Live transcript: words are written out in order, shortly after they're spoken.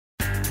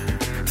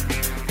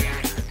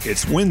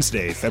It's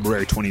Wednesday,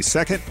 February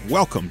 22nd.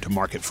 Welcome to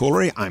Market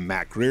Foolery. I'm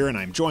Matt Greer, and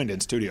I'm joined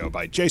in studio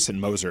by Jason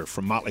Moser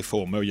from Motley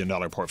Fool $1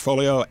 Million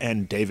Portfolio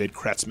and David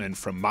Kretzmann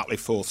from Motley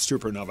Fool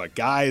Supernova.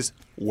 Guys,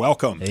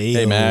 welcome.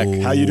 Hey, Mac.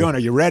 How you doing? Are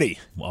you ready?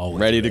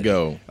 Ready to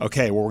go.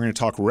 Okay, well, we're going to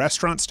talk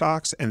restaurant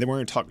stocks, and then we're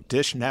going to talk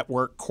Dish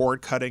Network,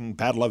 cord cutting,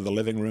 battle of the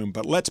living room.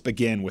 But let's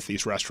begin with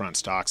these restaurant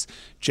stocks.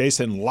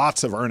 Jason,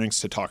 lots of earnings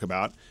to talk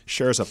about.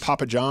 Shares of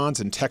Papa John's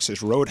and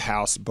Texas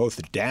Roadhouse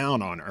both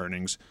down on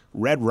earnings.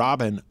 Red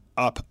Robin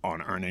up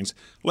on earnings.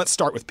 Let's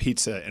start with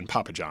pizza and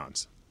Papa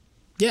John's.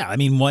 Yeah, I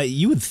mean, what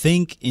you would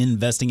think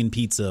investing in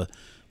pizza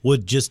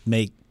would just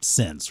make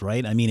sense,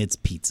 right? I mean, it's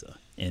pizza,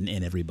 and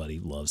everybody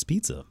loves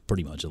pizza,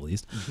 pretty much at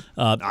least.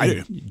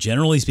 I do.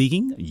 Generally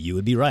speaking, you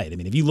would be right. I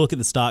mean, if you look at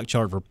the stock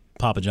chart for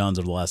Papa John's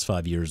over the last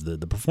 5 years,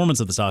 the performance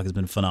of the stock has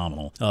been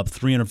phenomenal, up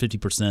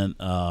 350%.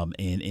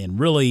 And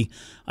really,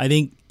 I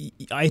think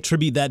I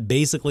attribute that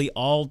basically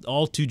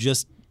all to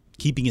just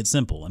keeping it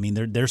simple. I mean,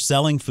 they're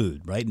selling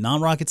food, right?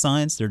 Non-rocket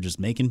science. They're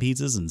just making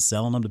pizzas and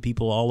selling them to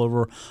people all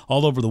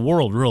over the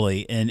world,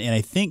 really. And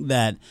I think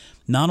that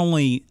not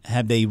only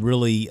have they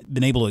really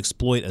been able to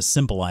exploit a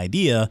simple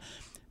idea,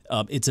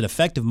 it's an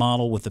effective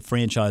model with the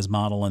franchise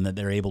model, and that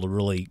they're able to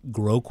really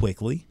grow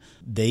quickly.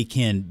 They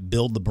can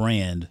build the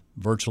brand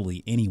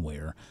virtually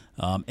anywhere.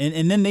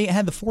 And then they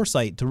had the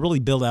foresight to really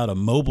build out a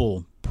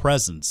mobile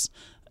presence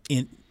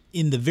in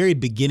the very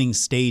beginning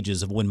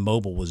stages of when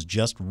mobile was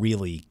just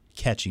really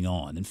catching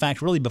on. In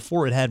fact, really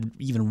before it had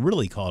even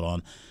really caught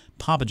on,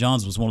 Papa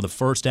John's was one of the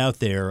first out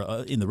there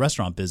in the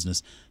restaurant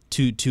business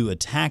to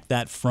attack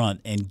that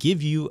front and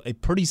give you a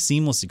pretty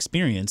seamless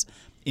experience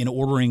in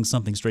ordering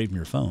something straight from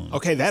your phone.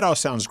 Okay, that all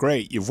sounds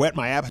great. You've whet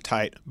my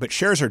appetite, but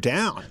shares are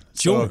down.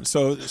 Sure.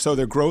 So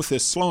their growth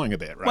is slowing a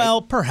bit, right?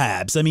 Well,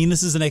 perhaps. I mean,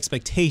 this is an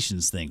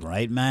expectations thing,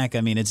 right, Mac?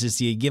 I mean, it's just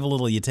you give a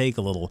little, you take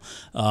a little.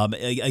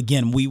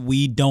 Again,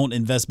 we don't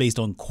invest based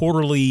on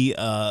quarterly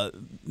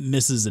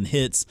misses and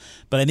hits,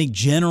 but I think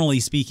generally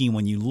speaking,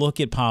 when you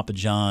look at Papa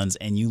John's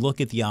and you look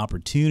at the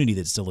opportunity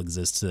that still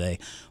exists today,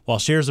 while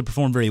shares have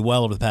performed very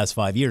well over the past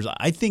 5 years,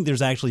 I think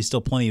there's actually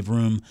still plenty of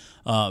room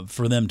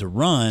for them to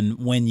run.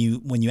 When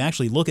you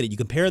actually look at it, you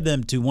compare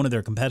them to one of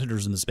their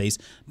competitors in the space,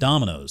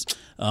 Domino's.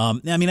 I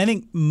mean, I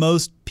think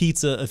most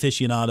pizza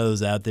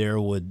aficionados out there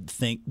would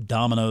think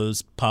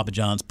Domino's, Papa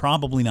John's,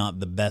 probably not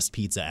the best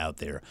pizza out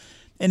there.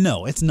 And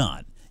no, it's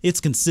not.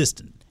 It's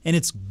consistent. And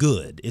it's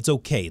good. It's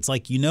okay. It's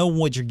like you know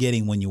what you're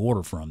getting when you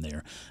order from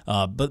there.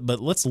 But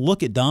let's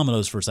look at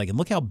Domino's for a second.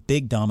 Look how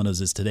big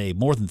Domino's is today.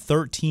 More than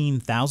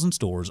 13,000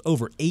 stores.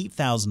 Over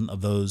 8,000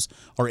 of those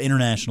are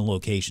international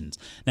locations.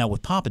 Now,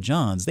 with Papa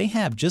John's, they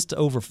have just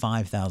over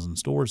 5,000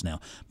 stores now.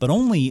 But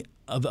only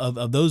of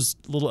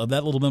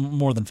that little bit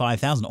more than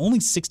 5,000, only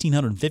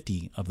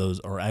 1,650 of those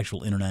are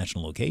actual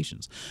international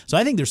locations. So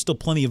I think there's still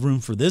plenty of room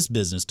for this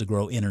business to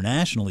grow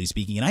internationally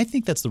speaking, and I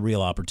think that's the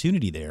real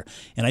opportunity there.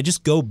 And I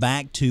just go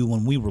back to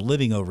when we were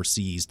living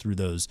overseas through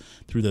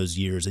those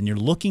years, and you're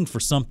looking for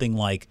something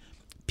like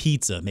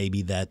pizza,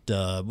 maybe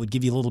that would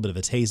give you a little bit of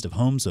a taste of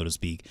home, so to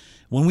speak.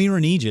 When we were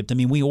in Egypt, I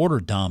mean, we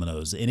ordered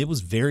Domino's, and it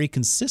was very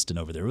consistent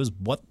over there.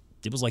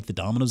 It was like the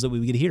Domino's that we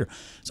would get here.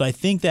 So I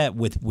think that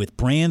with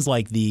brands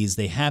like these,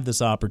 they have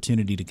this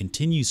opportunity to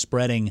continue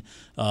spreading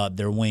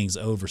their wings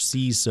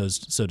overseas,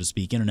 so to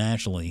speak,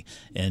 internationally.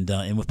 And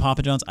with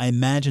Papa John's, I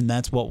imagine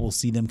that's what we'll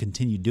see them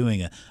continue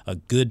doing. A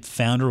good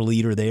founder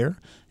leader there,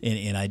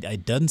 and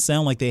it doesn't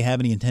sound like they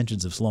have any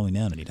intentions of slowing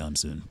down anytime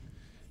soon.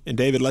 And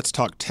David, let's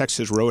talk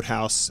Texas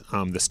Roadhouse,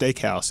 the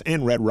steakhouse,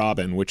 and Red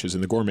Robin, which is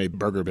in the gourmet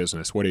burger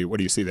business. What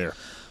do you see there?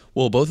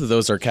 Well, both of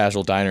those are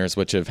casual diners,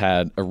 which have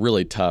had a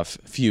really tough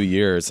few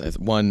years.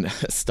 One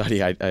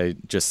study I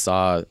just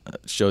saw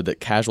showed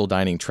that casual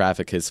dining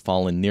traffic has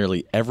fallen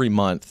nearly every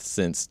month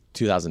since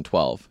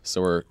 2012.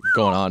 So we're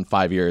going on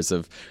 5 years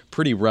of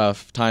pretty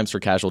rough times for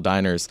casual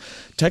diners.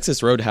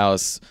 Texas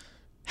Roadhouse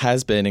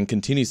has been and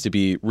continues to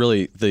be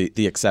really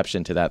the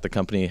exception to that. The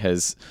company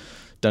has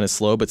done a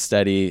slow but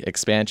steady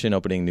expansion,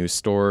 opening new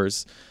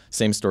stores.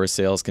 Same-store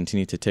sales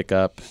continue to tick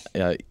up,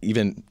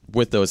 even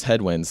with those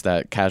headwinds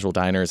that casual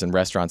diners and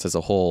restaurants as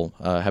a whole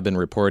have been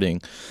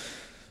reporting.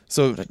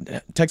 So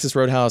Texas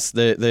Roadhouse,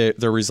 their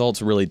results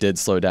really did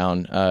slow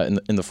down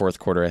in the fourth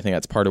quarter. I think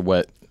that's part of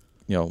what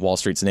Wall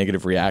Street's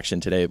negative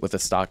reaction today, with the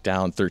stock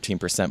down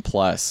 13%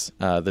 plus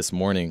this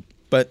morning.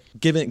 But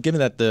given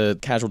that the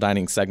casual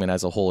dining segment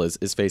as a whole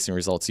is facing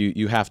results,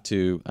 you have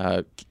to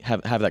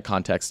have that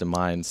context in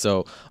mind.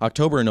 So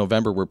October and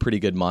November were pretty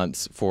good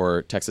months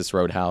for Texas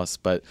Roadhouse,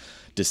 but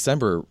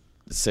December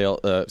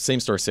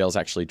same-store sales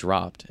actually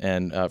dropped.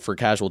 And for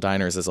casual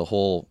diners as a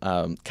whole,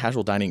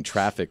 casual dining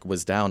traffic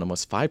was down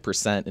almost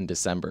 5% in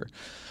December.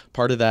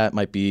 Part of that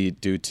might be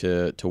due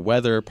to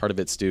weather. Part of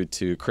it's due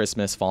to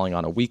Christmas falling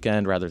on a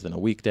weekend rather than a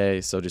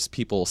weekday. So just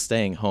people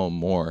staying home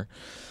more.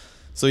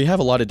 So you have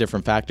a lot of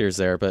different factors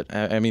there, but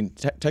I mean,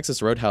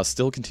 Texas Roadhouse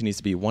still continues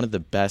to be one of the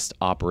best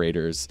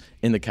operators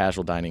in the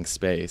casual dining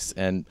space.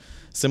 And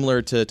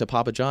similar to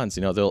Papa John's,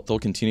 they'll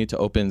continue to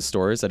open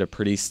stores at a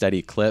pretty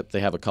steady clip. They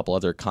have a couple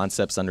other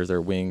concepts under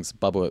their wings,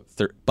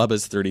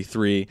 Bubba's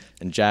 33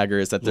 and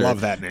Jaggers that they're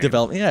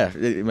developing. Yeah,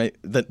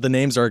 the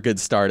names are a good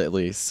start at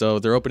least. So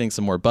they're opening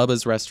some more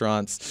Bubba's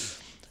restaurants.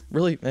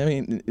 Really, I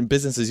mean,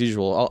 business as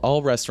usual.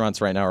 All restaurants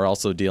right now are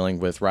also dealing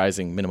with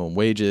rising minimum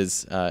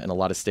wages in a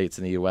lot of states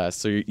in the U.S.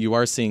 So you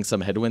are seeing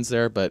some headwinds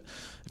there. But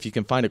if you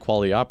can find a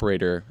quality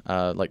operator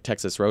like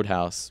Texas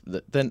Roadhouse,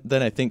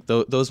 then I think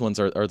those ones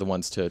are the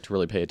ones to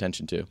really pay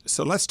attention to.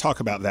 So let's talk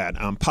about that.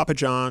 Papa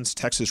John's,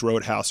 Texas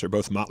Roadhouse are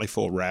both Motley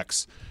Fool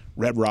recs.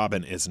 Red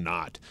Robin is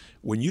not.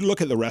 When you look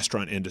at the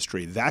restaurant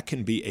industry, that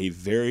can be a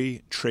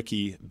very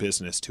tricky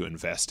business to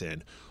invest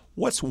in.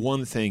 What's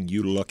one thing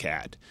you look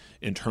at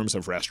in terms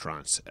of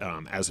restaurants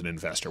as an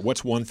investor?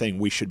 What's one thing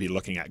we should be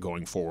looking at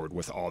going forward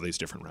with all these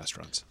different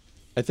restaurants?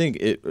 I think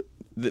it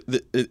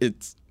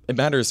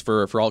matters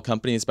for all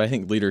companies, but I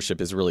think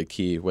leadership is really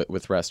key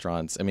with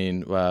restaurants. I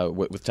mean,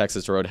 with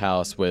Texas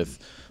Roadhouse, with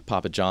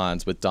Papa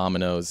John's, with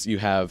Domino's, you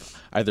have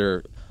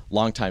either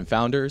longtime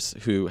founders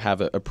who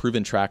have a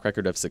proven track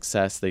record of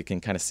success. They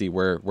can kind of see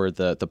where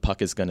the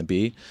puck is going to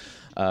be.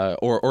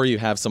 Or you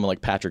have someone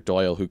like Patrick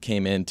Doyle who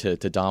came into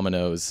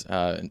Domino's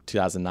in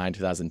 2009,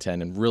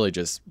 2010 and really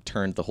just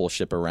turned the whole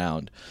ship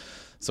around.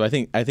 So I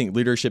think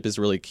leadership is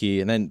really key.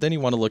 And then you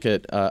want to look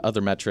at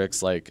other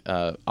metrics like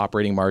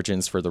operating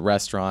margins for the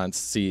restaurants,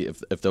 see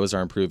if those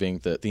are improving,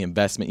 the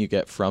investment you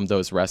get from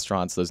those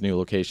restaurants, those new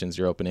locations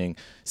you're opening,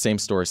 same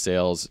store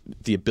sales,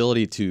 the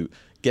ability to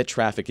get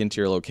traffic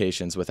into your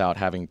locations without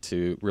having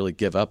to really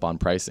give up on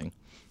pricing.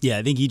 Yeah,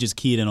 I think he just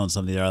keyed in on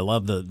something there. I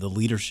love the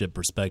leadership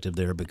perspective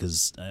there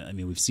because, I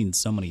mean, we've seen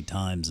so many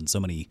times and so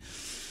many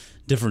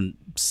different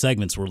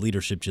segments where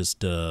leadership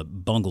just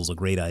bungles a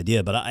great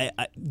idea. But I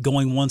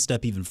going one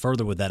step even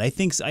further with that,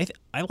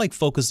 I like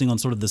focusing on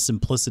sort of the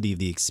simplicity of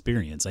the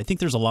experience. I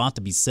think there's a lot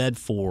to be said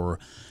for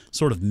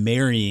sort of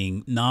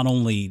marrying not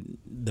only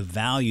the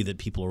value that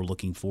people are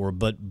looking for,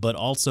 but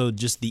also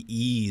just the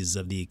ease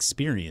of the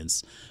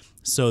experience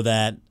so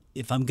that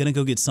if I'm going to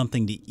go get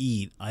something to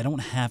eat, I don't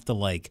have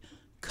to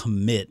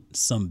commit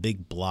some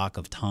big block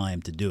of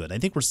time to do it. I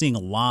think we're seeing a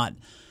lot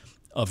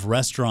of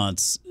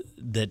restaurants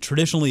that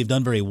traditionally have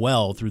done very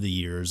well through the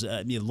years.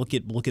 Look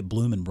at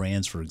Bloomin'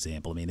 Brands, for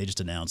example. I mean, they just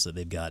announced that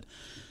they've got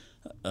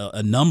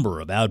a number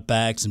of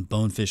Outbacks and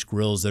Bonefish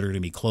Grills that are going to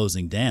be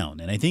closing down.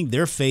 And I think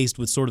they're faced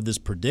with sort of this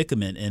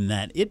predicament in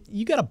that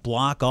you got to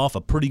block off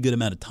a pretty good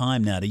amount of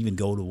time now to even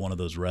go to one of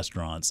those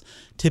restaurants.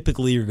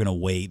 Typically, you're going to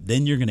wait,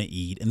 then you're going to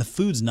eat, and the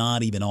food's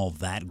not even all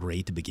that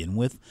great to begin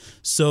with.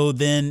 So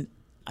then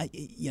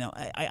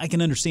I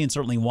can understand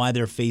certainly why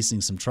they're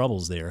facing some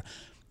troubles there.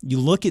 You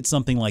look at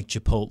something like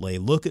Chipotle,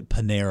 look at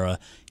Panera,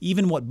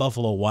 even what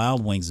Buffalo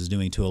Wild Wings is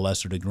doing to a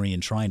lesser degree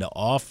and trying to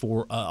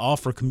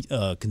offer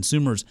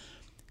consumers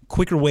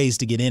quicker ways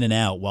to get in and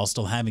out while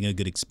still having a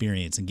good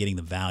experience and getting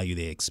the value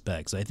they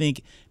expect. So I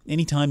think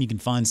anytime you can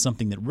find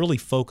something that really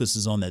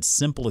focuses on that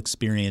simple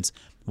experience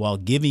while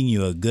giving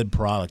you a good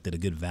product at a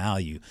good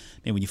value,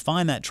 and when you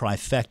find that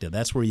trifecta,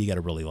 that's where you got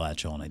to really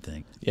latch on, I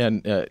think. Yeah,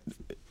 and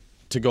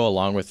to go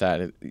along with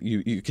that,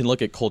 you can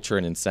look at culture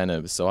and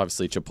incentives. So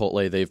obviously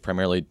Chipotle, they've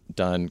primarily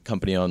done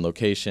company-owned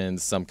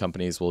locations. Some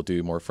companies will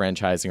do more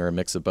franchising or a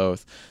mix of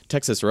both.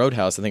 Texas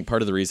Roadhouse, I think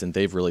part of the reason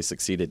they've really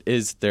succeeded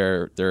is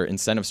their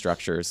incentive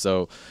structure.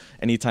 So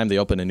anytime they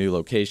open a new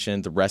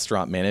location, the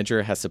restaurant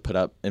manager has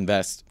to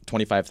invest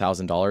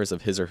 $25,000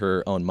 of his or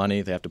her own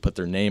money. They have to put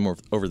their name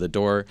over the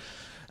door.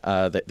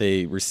 That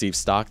they receive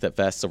stock that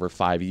vests over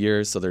 5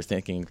 years, so they're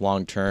thinking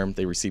long term.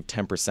 They receive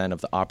 10%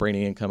 of the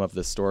operating income of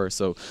the store.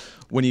 So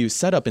when you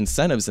set up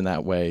incentives in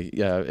that way,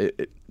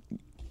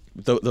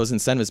 those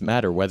incentives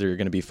matter, whether you're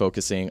going to be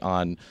focusing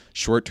on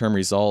short-term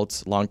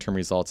results, long-term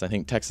results. I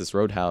think Texas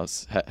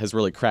Roadhouse has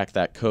really cracked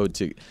that code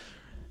to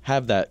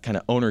have that kind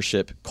of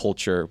ownership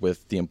culture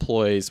with the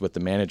employees, with the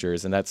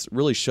managers, and that's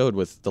really showed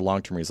with the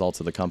long-term results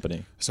of the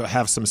company. So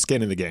have some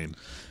skin in the game.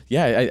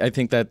 Yeah, I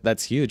think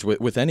that's huge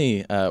with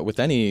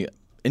any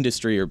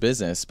industry or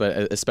business,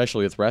 but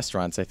especially with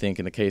restaurants. I think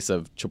in the case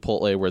of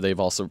Chipotle, where they've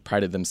also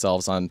prided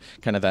themselves on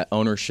kind of that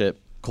ownership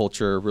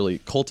culture, really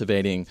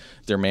cultivating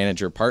their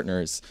manager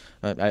partners.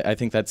 I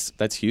think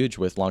that's huge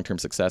with long-term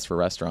success for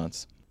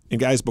restaurants. And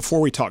guys,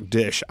 before we talk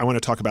Dish, I want to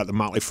talk about the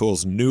Motley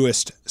Fool's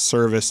newest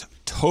service,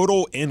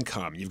 Total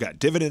Income. You've got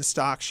dividend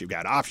stocks, you've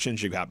got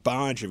options, you've got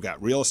bonds, you've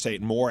got real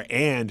estate and more,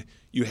 and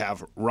you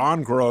have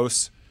Ron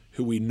Gross,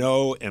 who we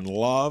know and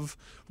love.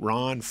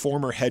 Ron,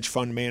 former hedge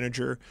fund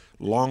manager,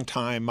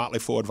 longtime Motley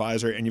Fool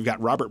advisor, and you've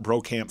got Robert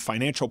Brokamp,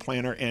 financial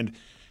planner, and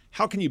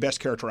how can you best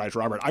characterize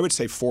Robert? I would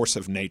say force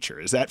of nature.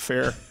 Is that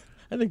fair?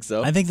 I think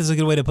so. I think that's a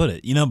good way to put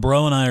it. You know,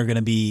 Bro and I are going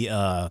to be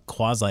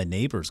quasi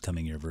neighbors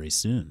coming here very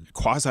soon.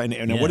 Quasi.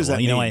 Now, what does that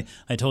mean? You know,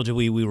 I told you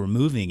we were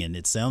moving, and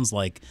it sounds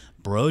like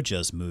Bro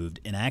just moved,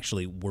 and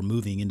actually we're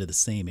moving into the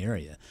same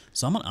area.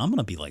 So I'm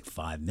gonna be like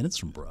 5 minutes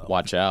from Bro.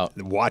 Watch out.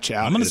 Watch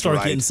out. I'm gonna start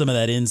right. getting some of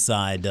that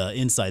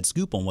inside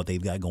scoop on what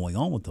they've got going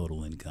on with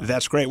Total Income.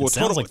 That's great. Well, it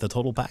sounds like the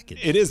total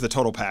package. It is the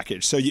total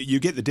package. So you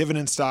get the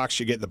dividend stocks,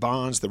 you get the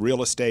bonds, the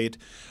real estate,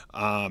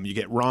 you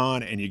get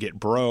Ron, and you get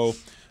Bro.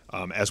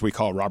 As we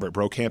call Robert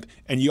Brokamp.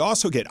 And you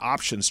also get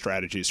option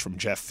strategies from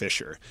Jeff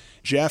Fisher.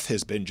 Jeff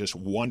has been just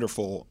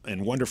wonderful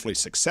and wonderfully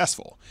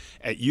successful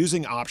at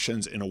using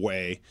options in a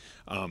way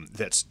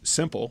that's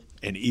simple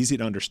and easy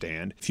to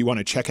understand. If you want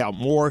to check out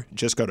more,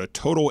 just go to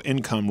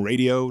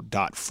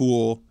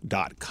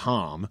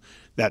totalincomeradio.fool.com.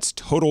 That's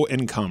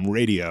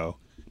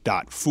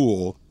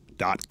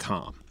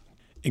totalincomeradio.fool.com.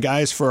 And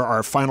guys, for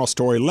our final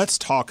story, let's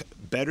talk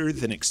better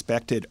than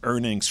expected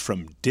earnings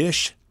from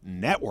Dish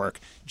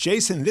Network.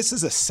 Jason, this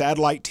is a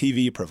satellite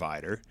TV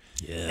provider,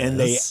 and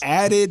they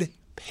added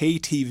pay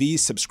TV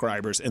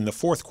subscribers in the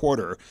fourth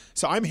quarter.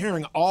 So I'm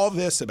hearing all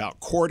this about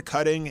cord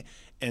cutting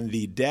and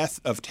the death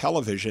of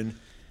television.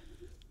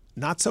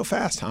 Not so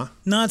fast, huh?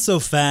 Not so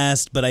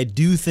fast, but I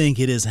do think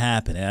it is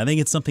happening. I think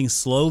it's something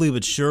slowly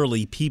but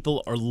surely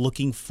people are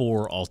looking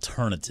for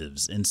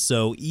alternatives. And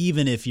so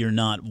even if you're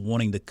not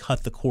wanting to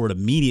cut the cord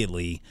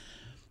immediately,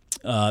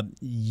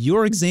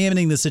 you're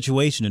examining the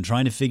situation and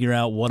trying to figure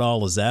out what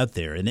all is out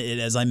there. And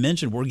as I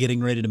mentioned, we're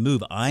getting ready to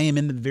move. I am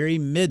in the very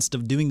midst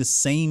of doing the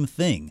same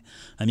thing.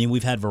 I mean,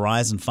 we've had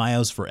Verizon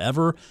Fios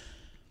forever.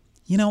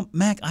 You know,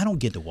 Mac, I don't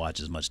get to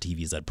watch as much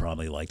TV as I'd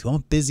probably like to. I'm a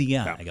busy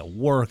guy. Yeah. I got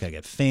work. I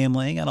got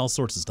family. I got all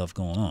sorts of stuff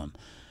going on.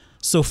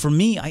 So for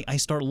me, I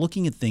start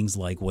looking at things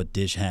like what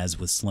Dish has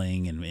with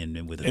Sling and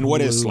with Hulu. And what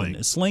is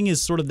Sling? Sling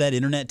is sort of that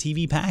internet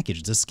TV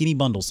package. It's a skinny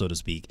bundle, so to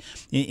speak.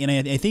 And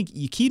I think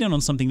you keyed in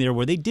on something there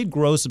where they did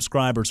grow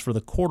subscribers for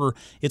the quarter.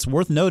 It's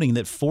worth noting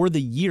that for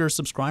the year,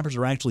 subscribers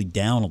are actually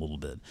down a little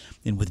bit.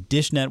 And with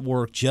Dish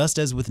Network, just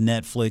as with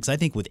Netflix, I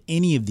think with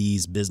any of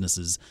these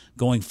businesses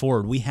going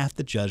forward, we have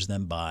to judge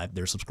them by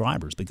their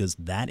subscribers because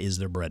that is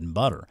their bread and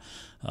butter.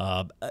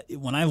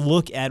 When I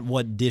look at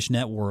what Dish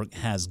Network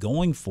has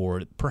going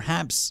for it,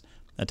 perhaps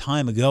a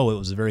time ago it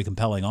was a very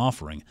compelling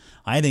offering.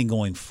 I think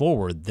going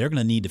forward, they're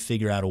going to need to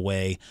figure out a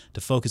way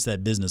to focus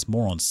that business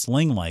more on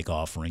Sling-like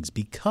offerings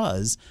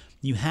because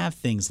you have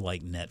things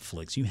like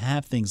Netflix. You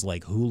have things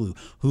like Hulu.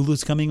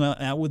 Hulu's coming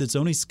out with its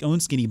own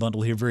skinny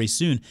bundle here very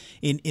soon.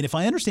 And if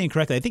I understand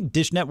correctly, I think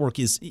Dish Network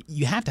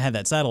you have to have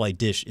that satellite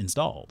dish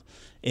installed.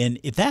 And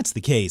if that's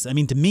the case, I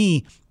mean, to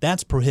me,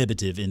 that's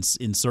prohibitive in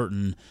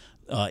certain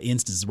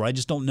instances where I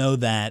just don't know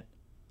that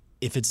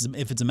if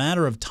it's a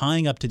matter of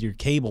tying up to your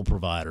cable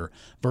provider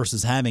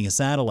versus having a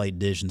satellite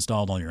dish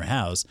installed on your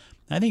house,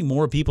 I think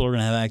more people are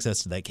going to have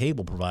access to that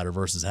cable provider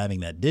versus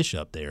having that dish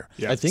up there.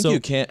 Yeah. I think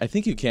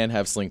you can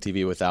have Sling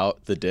TV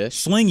without the dish.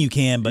 Sling you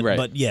can, but Right.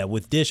 but yeah,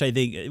 with Dish I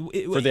think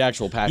For the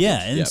actual package.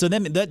 Yeah, and Yep. so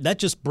then that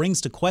just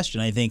brings to question,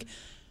 I think,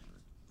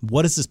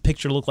 what does this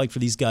picture look like for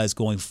these guys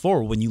going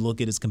forward when you look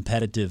at his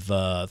competitive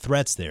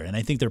threats there? And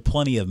I think there are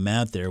plenty of them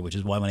out there, which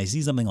is why when I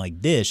see something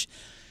like Dish,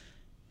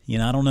 you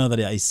know, I don't know that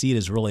I see it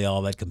as really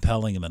all that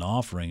compelling of an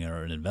offering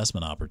or an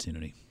investment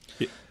opportunity.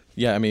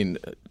 Yeah, I mean,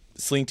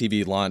 Sling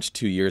TV launched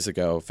 2 years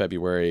ago,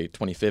 February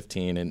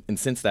 2015, and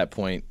since that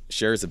point,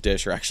 shares of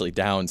Dish are actually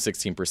down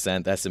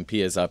 16%. The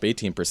S&P is up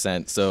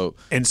 18%. So,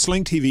 And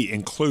Sling TV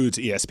includes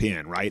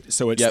ESPN, right?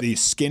 So it's Yep. the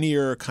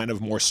skinnier, kind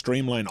of more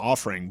streamlined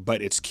offering,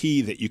 but it's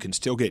key that you can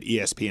still get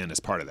ESPN as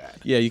part of that.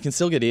 yeah, you can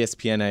still get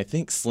ESPN. I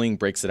think Sling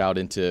breaks it out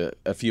into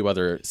a few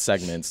other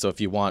segments. So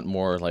if you want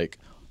more like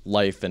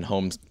life and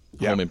home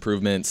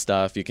improvement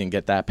stuff, you can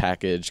get that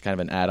package, kind of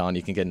an add-on.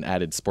 You can get an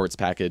added sports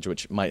package,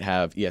 which might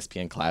have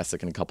ESPN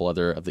Classic and a couple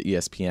other of the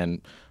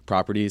ESPN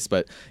properties.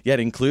 But yeah, it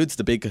includes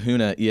the big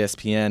kahuna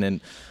ESPN.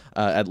 And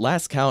at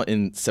last count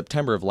in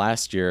September of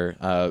last year,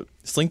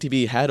 Sling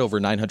TV had over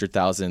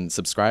 900,000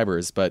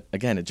 subscribers. But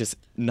again, it just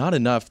not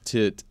enough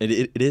to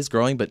it is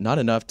growing, but not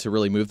enough to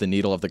really move the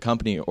needle of the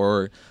company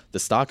or the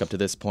stock up to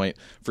this point.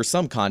 For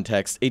some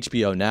context,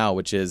 HBO Now,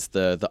 which is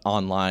the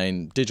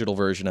online digital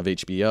version of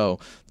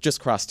HBO, just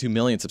crossed 2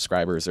 million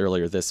subscribers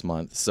earlier this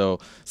month. So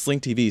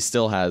Sling TV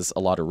still has a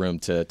lot of room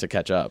to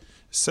catch up.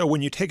 So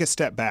when you take a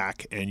step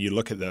back and you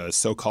look at the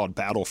so-called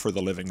battle for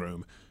the living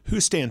room, who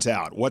stands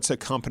out? What's a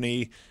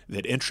company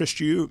that interests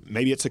you?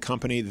 Maybe it's a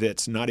company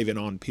that's not even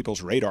on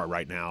people's radar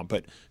right now,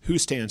 but who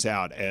stands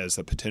out as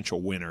a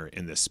potential winner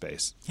in this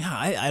space? Yeah,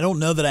 I don't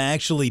know that I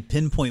actually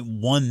pinpoint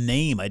one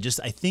name. I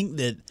think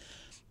that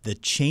the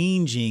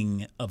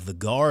changing of the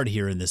guard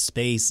here in this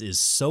space is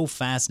so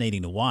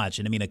fascinating to watch.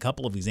 And I mean, a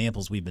couple of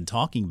examples we've been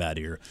talking about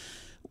here.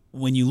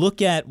 When you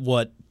look at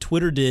what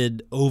Twitter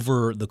did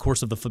over the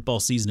course of the football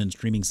season and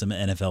streaming some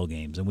NFL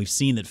games, and we've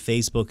seen that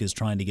Facebook is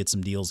trying to get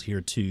some deals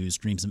here to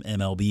stream some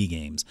MLB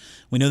games.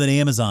 We know that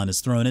Amazon is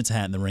throwing its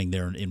hat in the ring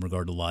there in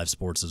regard to live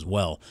sports as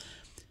well.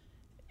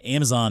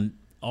 Amazon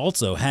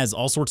also has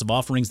all sorts of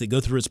offerings that go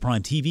through its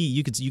Prime TV.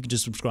 You could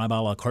just subscribe a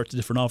la carte to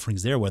different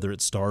offerings there, whether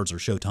it's Starz or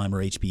Showtime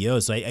or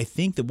HBO. So I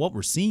think that what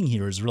we're seeing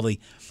here is really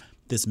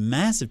this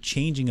massive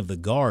changing of the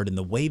guard in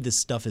the way this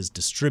stuff is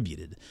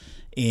distributed.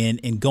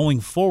 And going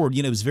forward,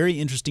 it was very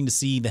interesting to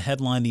see the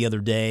headline the other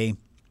day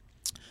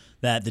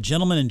that the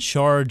gentleman in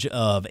charge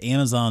of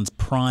Amazon's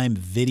Prime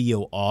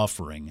Video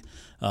offering,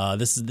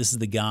 this is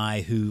the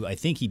guy who I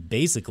think he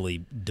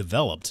basically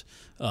developed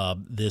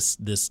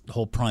this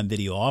whole Prime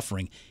Video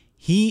offering.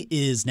 He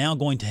is now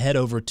going to head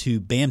over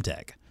to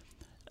BAMTech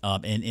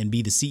and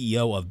be the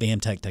CEO of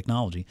BAMTech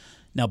Technology.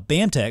 Now,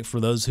 BAMTech, for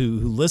those who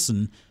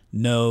listen,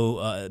 know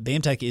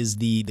BAMTech is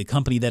the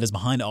company that is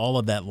behind all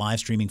of that live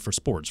streaming for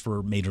sports,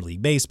 for Major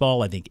League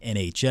Baseball, I think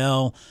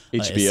NHL,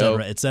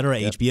 HBO, et cetera,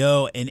 yep.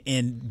 HBO.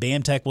 And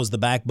BAMTech was the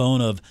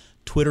backbone of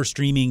Twitter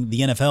streaming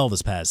the NFL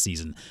this past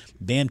season.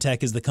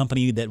 BAMTech is the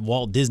company that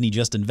Walt Disney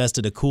just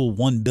invested a cool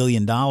 $1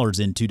 billion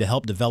into to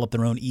help develop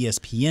their own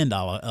ESPN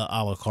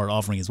a la carte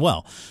offering as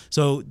well.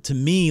 So to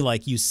me,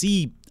 like you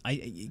see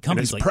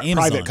companies like Amazon.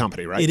 Private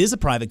company, right? It is a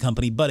private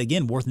company, but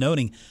again, worth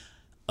noting,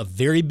 a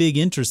very big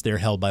interest there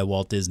held by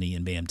Walt Disney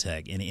and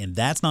BAMTech, and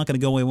that's not going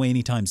to go away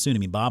anytime soon. I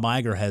mean, Bob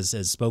Iger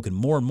has spoken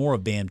more and more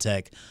of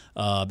BAMTech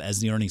as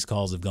the earnings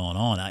calls have gone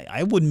on.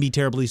 I wouldn't be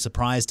terribly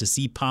surprised to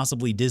see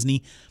possibly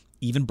Disney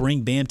even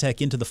bring BAMTech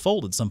into the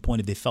fold at some point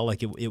if they felt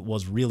like it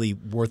was really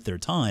worth their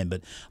time. But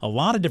a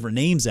lot of different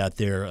names out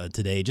there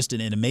today. Just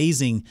an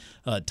amazing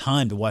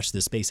time to watch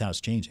this space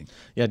house changing.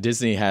 Yeah,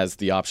 Disney has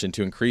the option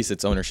to increase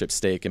its ownership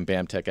stake in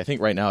BAMTech. I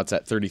think right now it's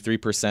at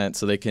 33%,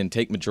 so they can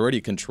take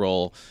majority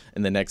control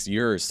in the next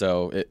year or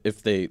so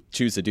if they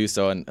choose to do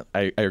so. And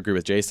I agree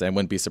with Jason. I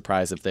wouldn't be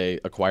surprised if they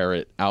acquire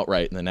it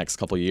outright in the next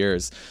couple of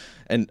years.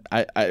 And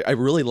I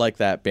really like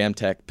that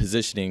BAMTech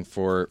positioning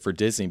for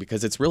Disney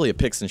because it's really a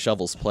picks and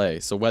shovels play.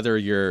 So whether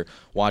you're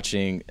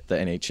watching the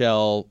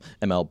NHL,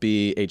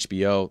 MLB,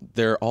 HBO,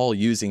 they're all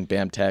using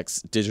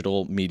BAMTech's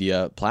digital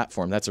media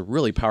platform. That's a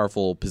really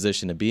powerful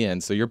position to be in.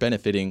 So you're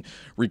benefiting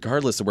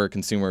regardless of where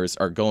consumers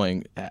are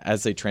going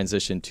as they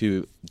transition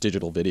to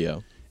digital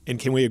video. And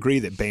can we agree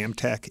that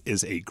BAMTech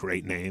is a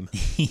great name?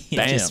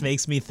 It just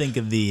makes me think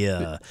of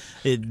the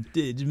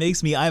it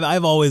makes me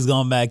I've always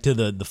gone back to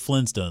the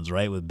Flintstones,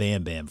 right, with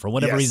Bam Bam. For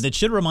whatever reason, it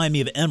should remind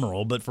me of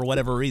Emerald, but for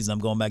whatever reason I'm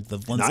going back to the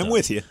Flintstones. I'm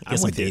with you. I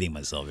guess I'm dating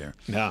myself here.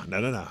 No.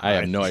 I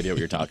have no idea what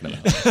you're talking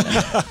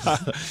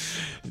about.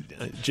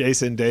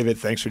 Jason, David,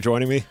 thanks for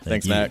joining me.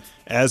 Thanks, Mac.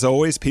 As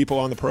always, people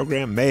on the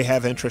program may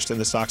have interest in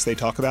the stocks they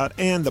talk about,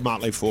 and the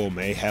Motley Fool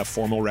may have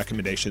formal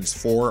recommendations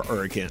for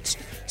or against.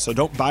 So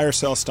don't buy or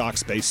sell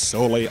stocks based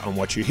solely on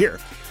what you hear.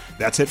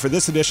 That's it for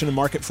this edition of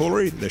Market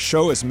Foolery. The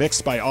show is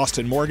mixed by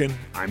Austin Morgan.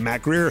 I'm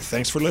Matt Greer.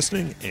 Thanks for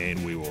listening,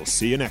 and we will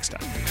see you next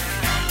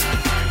time.